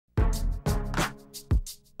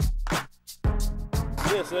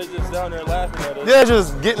Yeah, so they just down there laughing at us. Yeah,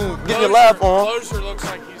 just getting your laugh on. Closer looks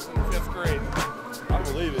like he's in 5th grade. I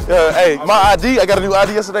believe it. Yeah, hey, my ID, I got a new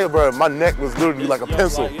ID yesterday, bro. My neck was literally like a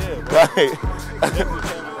pencil. Like, yeah, right.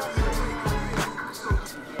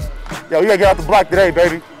 Yo, you gotta get out the block today,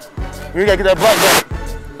 baby. You gotta get that black back.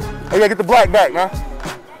 You gotta get the black back, man.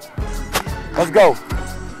 Let's go.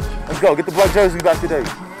 Let's go. Get the black jersey back today.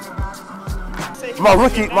 My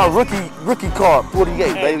rookie card,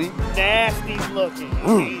 48, baby. Nasty looking.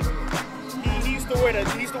 He used to wear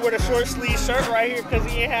the short sleeve shirt right here because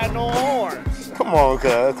he ain't had no horns. Come on,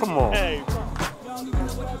 cuz. Come on. Hey.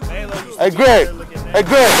 Hey, Greg. Hey,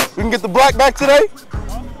 Greg. We can get the black back today?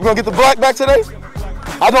 We gonna get the black back today?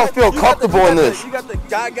 I don't feel comfortable in this. You got the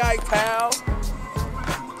guy towel.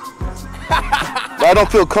 I don't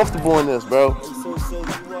feel comfortable in this, bro.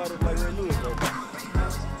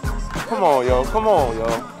 Come on, yo. Come on, yo.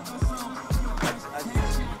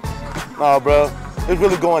 Nah, bro. It's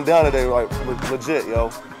really going down today, like legit,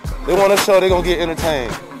 yo. They want to show they gonna get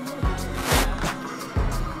entertained.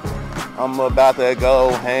 I'm about to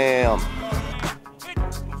go ham.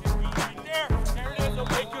 There it is.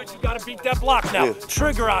 Okay, good. You got to beat that block now. Yeah.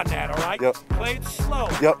 Trigger on that, all right? Yep. Play it slow.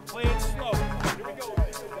 Yep. Play it slow. Here we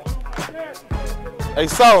go. Hey,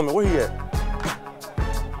 Solomon, where he at?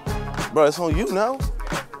 Bro, it's on you now.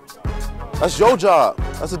 That's your job.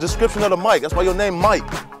 That's the description of the mic. That's why your name Mike.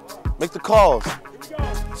 Make the calls.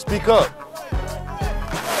 Speak up.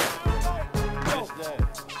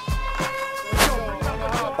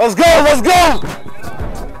 Let's go, let's go!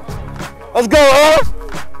 Let's go,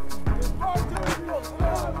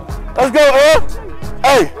 Let's go,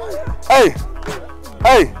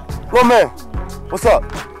 Hey, little man, what's up?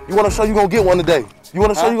 You want to show you gonna get one today? You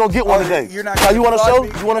want to show you gonna get one today? You're not now, you want to show? me.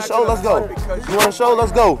 You want to show? Let's go. You want to show?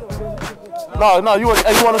 Let's go. No, you want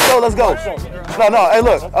to show? Let's go. No, hey,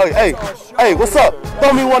 look. Hey, what's up?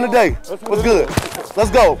 Throw me one today. What's good? Let's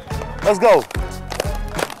go. Let's go.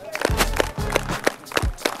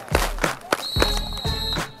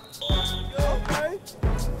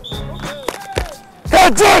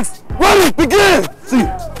 Head jacks, ready, begin. C,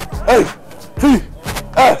 A, T,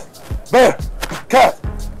 S, bear, cat,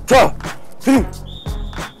 trap, T.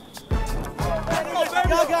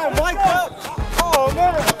 Y'all got Mike up. Oh,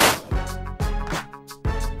 man.